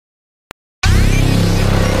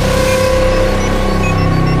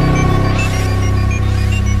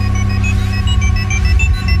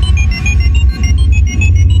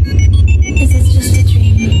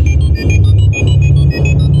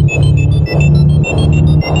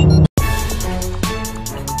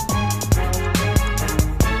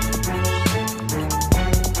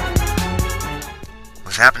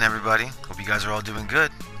everybody. Hope you guys are all doing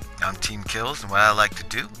good. I'm Team Kills, and what I like to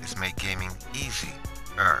do is make gaming easy.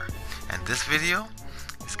 And this video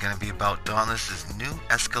is going to be about Dauntless's new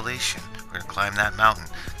escalation. We're going to climb that mountain,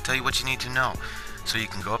 tell you what you need to know, so you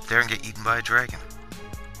can go up there and get eaten by a dragon.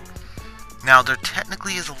 Now, there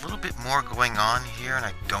technically is a little bit more going on here, and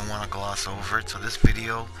I don't want to gloss over it, so this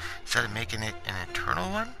video, instead of making it an eternal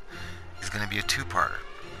one, is going to be a two-parter.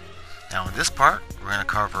 Now, in this part, we're going to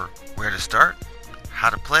cover where to start, how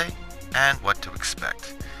to play, and what to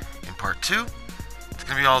expect. In part 2, it's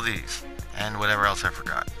going to be all these, and whatever else I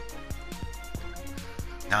forgot.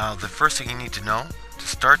 Now, the first thing you need to know to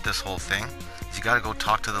start this whole thing is you got to go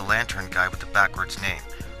talk to the lantern guy with the backwards name,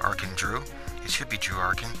 Arkin Drew. It should be Drew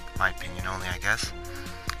Arkin, my opinion only, I guess.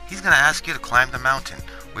 He's going to ask you to climb the mountain,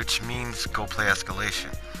 which means go play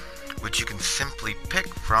escalation, which you can simply pick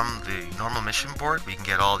from the normal mission board, but you can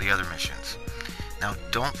get all the other missions. Now,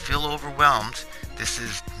 don't feel overwhelmed. This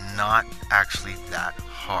is not actually that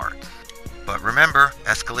hard. But remember,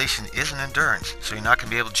 escalation is an endurance, so you're not going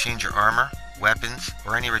to be able to change your armor, weapons,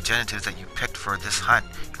 or any regeneratives that you picked for this hunt.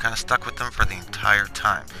 You're kind of stuck with them for the entire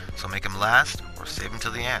time, so make them last or save them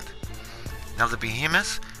till the end. Now, the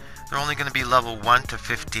behemoths, they're only going to be level 1 to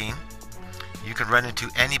 15. You can run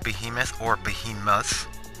into any behemoth or behemoths.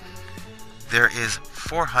 There is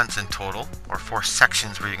 4 hunts in total, or 4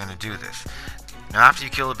 sections where you're going to do this. Now, after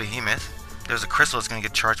you kill a behemoth, there's a crystal that's going to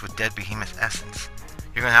get charged with dead behemoth essence.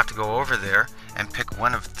 You're going to have to go over there and pick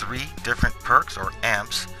one of 3 different perks or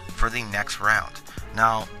amps for the next round.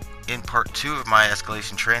 Now, in part 2 of my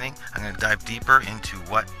escalation training, I'm going to dive deeper into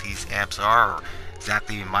what these amps are, or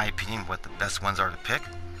exactly, in my opinion, what the best ones are to pick.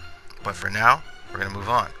 But for now, we're going to move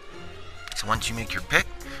on. So once you make your pick,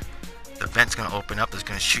 the vent's going to open up. It's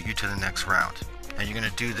going to shoot you to the next round. And you're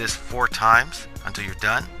going to do this 4 times until you're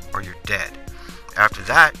done or you're dead. After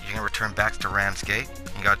that, you're going to return back to Ram's Gate.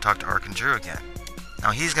 And you got to talk to Arkin Drew again.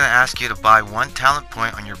 Now, he's going to ask you to buy 1 talent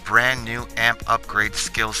point on your brand new amp upgrade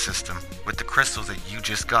skill system with the crystals that you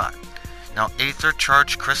just got. Now, Aether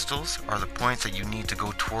charge crystals are the points that you need to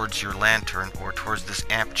go towards your lantern or towards this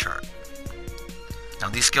amp chart. Now,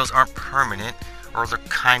 these skills aren't permanent, or they're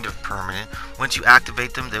kind of permanent. Once you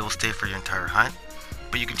activate them, they will stay for your entire hunt.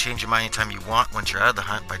 But you can change them anytime you want once you're out of the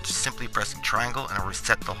hunt by just simply pressing triangle and it'll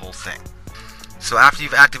reset the whole thing. So after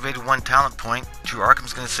you've activated 1 talent point, Drew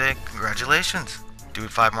Arkham's going to say, congratulations, do it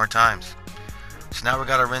 5 more times. So now we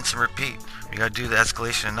got to rinse and repeat. We got to do the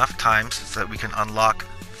escalation enough times so that we can unlock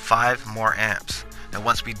 5 more amps. Now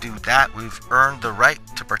once we do that, we've earned the right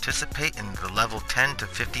to participate in the level 10 to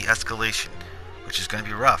 50 escalation, which is going to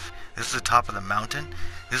be rough. This is the top of the mountain.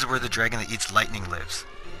 This is where the dragon that eats lightning lives.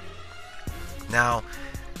 Now,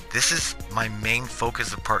 this is my main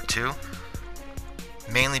focus of part 2,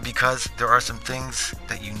 mainly because there are some things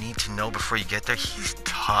that you need to know before you get there. He's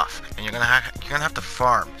tough, and you're gonna have to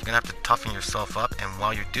farm. You're gonna have to toughen yourself up, and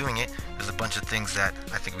while you're doing it, there's a bunch of things that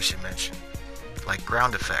I think we should mention, like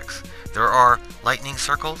ground effects. There are lightning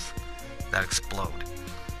circles that explode.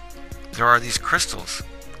 There are these crystals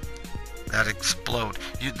that explode.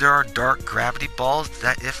 There are dark gravity balls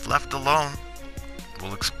that, if left alone,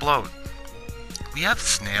 will explode. We have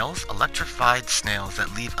snails, electrified snails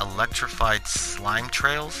that leave electrified slime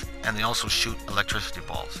trails, and they also shoot electricity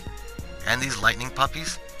balls. And these lightning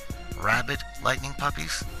puppies, rabid lightning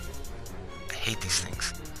puppies, I hate these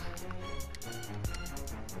things.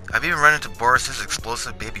 I've even run into Boris's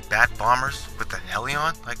explosive baby bat bombers with the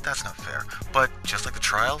Helion. Like, that's not fair. But just like the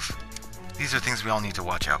trials, these are things we all need to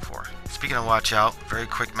watch out for. Speaking of watch out, very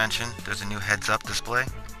quick mention, there's a new heads up display.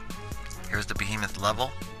 Here's the behemoth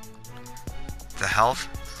level. The health,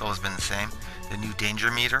 it's always been the same. The new danger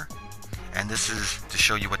meter. And this is to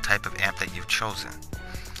show you what type of amp that you've chosen.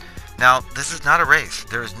 Now, this is not a race.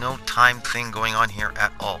 There is no time thing going on here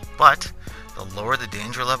at all. But the lower the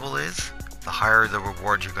danger level is, the higher the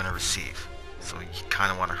reward you're going to receive. So you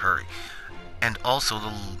kind of want to hurry. And also,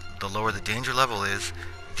 the lower the danger level is,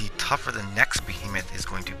 the tougher the next behemoth is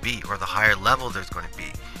going to be, or the higher level there's going to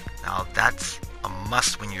be. Now, that's a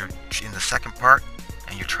must when you're in the second part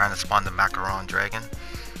and you're trying to spawn the macaron dragon.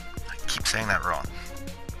 I keep saying that wrong.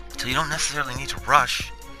 So you don't necessarily need to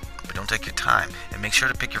rush, but don't take your time, and make sure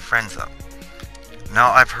to pick your friends up.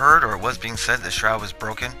 Now, I've heard, or it was being said, that Shroud was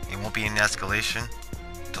broken. He won't be in the escalation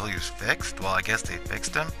until he was fixed. Well, I guess they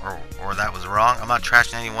fixed him, or that was wrong. I'm not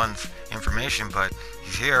trashing anyone's information, but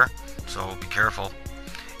he's here, so be careful.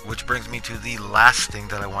 Which brings me to the last thing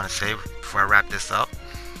that I want to say before I wrap this up.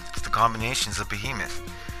 It's the combinations of behemoth.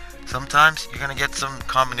 Sometimes you're going to get some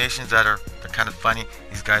combinations that are kind of funny.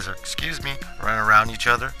 These guys are, excuse me, running around each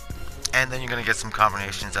other. And then you're going to get some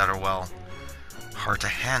combinations that are, well, hard to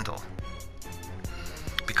handle.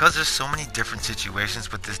 because there's so many different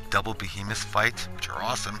situations with this double behemoth fight, which are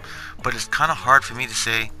awesome, but it's kind of hard for me to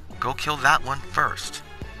say, go kill that one first.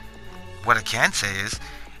 What I can say is,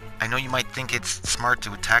 I know you might think it's smart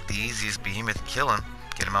to attack the easiest behemoth and kill him,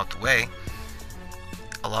 get him out the way.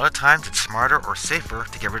 A lot of times it's smarter or safer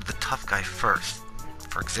to get rid of the tough guy first.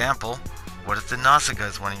 For example, what if the Nausicaa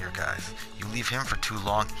is one of your guys? You leave him for too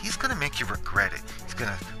long, he's going to make you regret it. He's going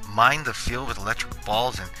to mine the field with electric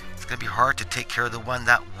balls, and it's going to be hard to take care of the one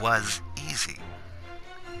that was easy.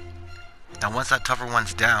 Now once that tougher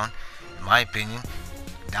one's down, in my opinion,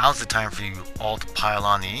 now's the time for you all to pile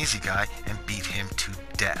on the easy guy and beat him to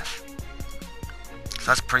death. So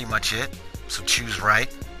that's pretty much it. So choose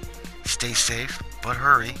right, stay safe, but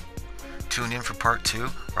hurry. Tune in for part 2,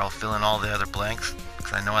 where I'll fill in all the other blanks,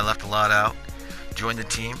 because I know I left a lot out. Join the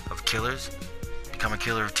team of killers, become a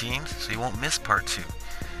killer of teams, so you won't miss part 2.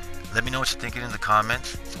 Let me know what you're thinking in the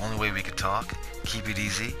comments. It's the only way we could talk. Keep it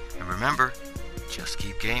easy, and remember, just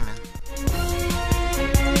keep gaming.